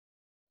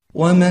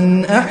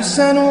ومن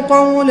أحسن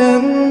قولا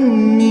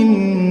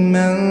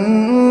ممن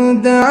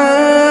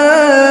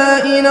دعا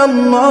إلى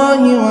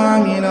الله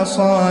وعمل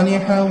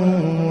صالحا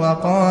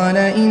وقال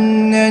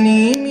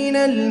إنني من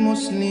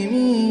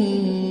المسلمين.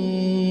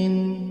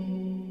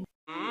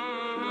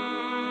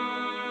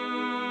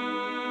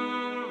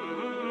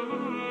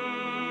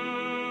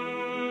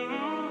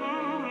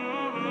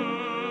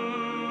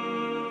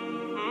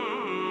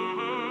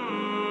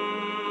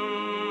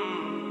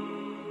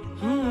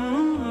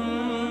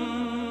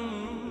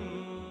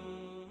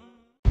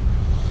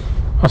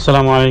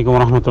 আসসালামু আলাইকুম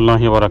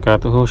রহমতুল্লাহি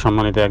বারাকাতুহু।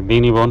 সম্মানিত এক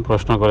দিনী বোন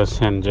প্রশ্ন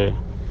করেছেন যে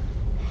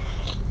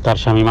তার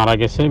স্বামী মারা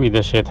গেছে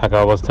বিদেশে থাকা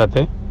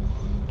অবস্থাতে,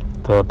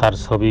 তো তার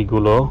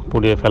ছবিগুলো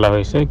পুড়িয়ে ফেলা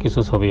হয়েছে, কিছু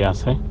ছবি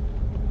আছে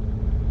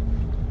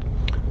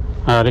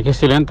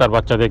রেখেছিলেন তার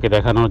বাচ্চাদেরকে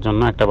দেখানোর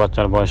জন্য। একটা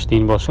বাচ্চার বয়স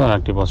 3 বছর,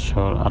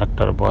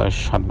 আরেকটার বয়স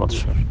 7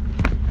 বছর।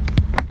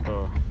 তো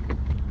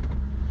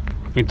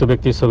মৃত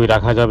ব্যক্তির ছবি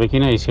রাখা যাবে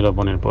কিনা, এই ছিল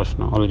বোনের প্রশ্ন।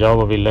 আল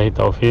জাওয়াবু বিল্লাহি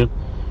তাওফিক।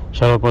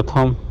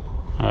 সর্বপ্রথম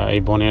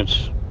এই বোনের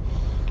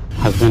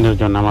হাজব্যান্ডের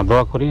জন্য আমরা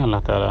দোয়া করি,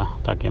 আল্লাহ তাআলা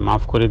তাকে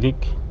মাফ করে দিক,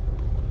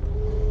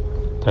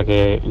 তাকে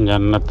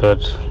জান্নাতের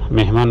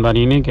মেহমান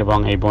বানিয়ে নিক এবং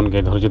এই বোনকে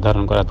ধৈর্য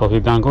ধারণ করা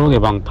তৌফিক দান করুক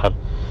এবং তার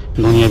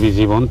দুনিয়াবী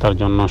জীবন তার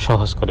জন্য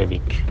সহজ করে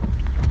দিক।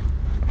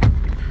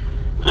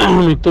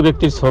 মৃত্যু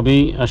ব্যক্তির ছবি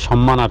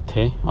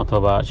সম্মানার্থে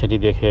অথবা সেটি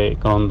দেখে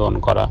ক্রন্দন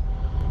করা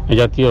এ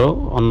জাতীয়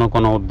অন্য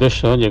কোনো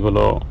উদ্দেশ্য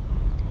যেগুলো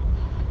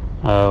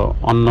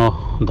অন্য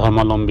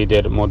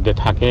ধর্মাবলম্বীদের মধ্যে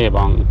থাকে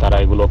এবং তারা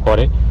এগুলো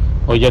করে,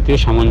 ওই জাতীয়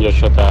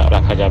সামঞ্জস্যতা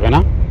রাখা যাবে না।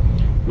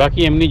 বাকি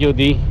এমনি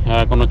যদি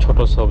কোনো ছোট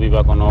ছবি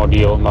বা কোনো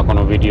অডিও বা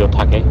কোনো ভিডিও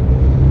থাকে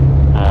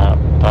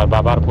তার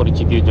বাবার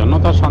পরিচিতির জন্য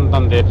তার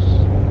সন্তানদের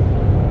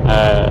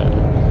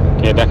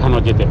কে দেখানো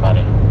যেতে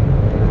পারে।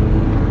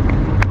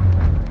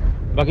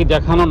 বাকি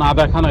দেখানো না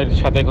দেখানো এর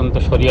সাথে কিন্তু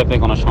শরীয়তে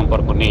কোনো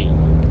সম্পর্ক নেই,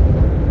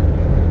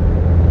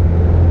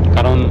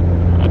 কারণ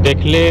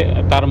দেখলে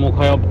তার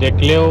মুখায়ব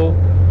দেখলেও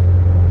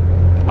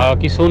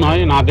কিছু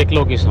নয়, না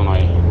দেখলেও কিছু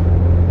নয়।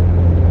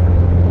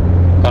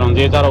 কারণ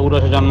যে যারা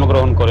উরসে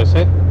জন্মগ্রহণ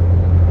করেছে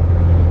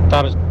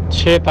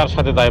তার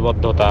সাথে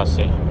দায়বদ্ধতা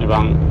আছে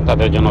এবং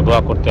তাদের জন্য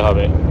দোয়া করতে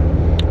হবে।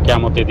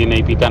 কিয়ামতের দিন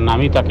এই পিতার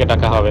নামই তাকে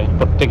ডাকা হবে,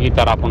 প্রত্যেকেই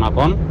তার আপন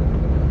আপন।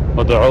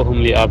 উদউহুম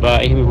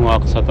লিআবাইহিম হুয়া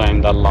আকসাতু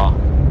ইনদাল্লাহ।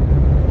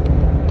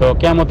 তো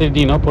কিয়ামতের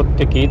দিনও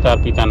প্রত্যেকেই তার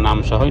পিতার নাম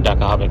সহই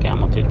ডাকা হবে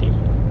কিয়ামতের দিন।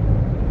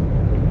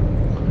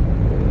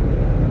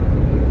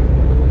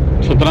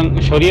 সুতরাং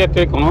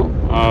শরীয়তে কোনো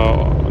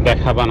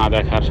দেখা বা না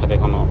দেখার সাথে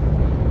কোনো,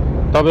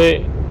 তবে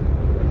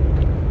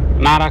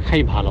না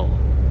রাখাই ভালো।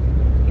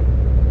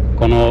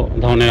 কোনো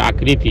ধরনের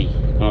আকৃতি,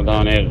 কোনো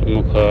ধরনের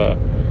মুখ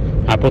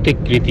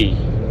প্রতিকৃতি,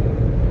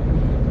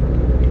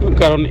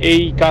 কারণ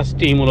এই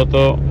কাজটি মূলত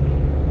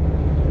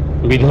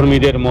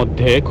বিধর্মীদের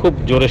মধ্যে খুব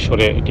জোরে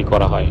সোরে এটি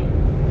করা হয়।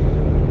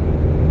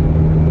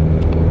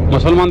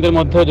 মুসলমানদের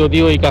মধ্যে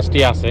যদিও এই কাজটি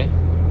আছে,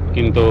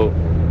 কিন্তু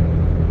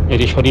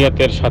এটি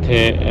শরীয়তের সাথে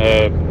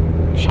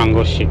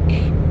সাংঘর্ষিক।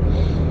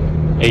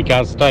 এই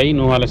কাজটাই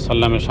নূহ আলাইহিস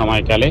সালামের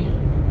সময়কালে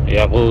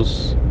ইয়াগুস,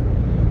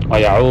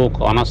 ইয়াউক,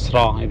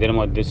 অনাসরা এদের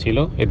মধ্যে ছিল।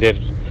 এদের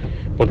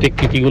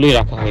প্রতিকৃতিগুলোই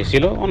রাখা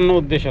হয়েছিল, অন্য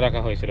উদ্দেশ্যে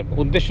রাখা হয়েছিল।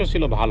 উদ্দেশ্য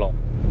ছিল ভালো,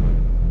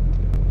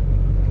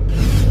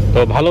 তো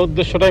ভালো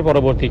উদ্দেশ্যটাই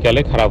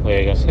পরবর্তীকালে খারাপ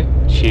হয়ে গেছে।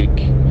 শিরক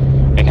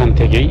এখান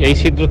থেকেই, এই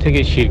ছিদ্র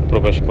থেকেই শিরক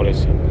প্রবেশ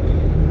করেছে।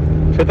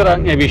 সুতরাং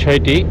এই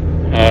বিষয়টি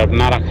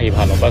না রাখাই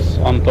ভালো। বাস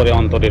অন্তরে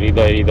অন্তরে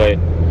হৃদয়ে হৃদয়ে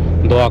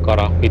দোয়া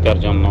করা পিতার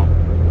জন্য।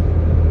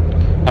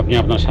 আপনি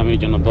আপনার স্বামীর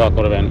জন্য দোয়া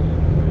করবেন,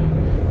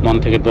 মন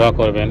থেকে দোয়া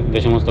করবেন। যে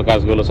সমস্ত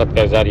কাজগুলো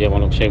সাদকা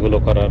জারিয়ামূলক সেগুলো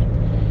করার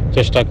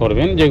চেষ্টা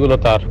করবেন, যেগুলো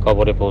তার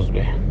কবরে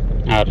পৌঁছবে,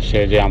 আর সে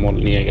যে আমল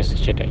নিয়ে গেছে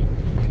সেটাই।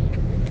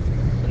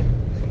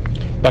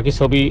 বাকি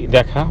ছবি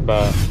দেখা বা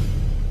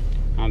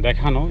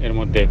দেখানো এর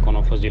মধ্যে কোনো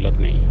ফজিলত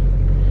নেই।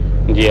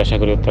 জি, আশা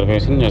করি উত্তর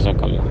পেয়েছেন।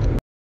 জাযাকাল্লাহ।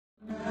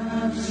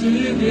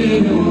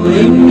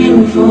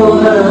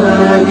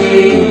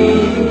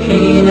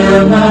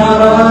 حينما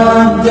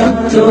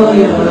رددت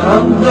يا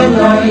رب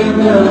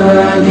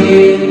العباد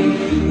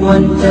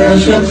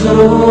وانتشت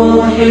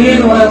روحي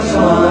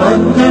وصار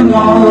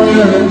الدمع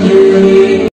يجري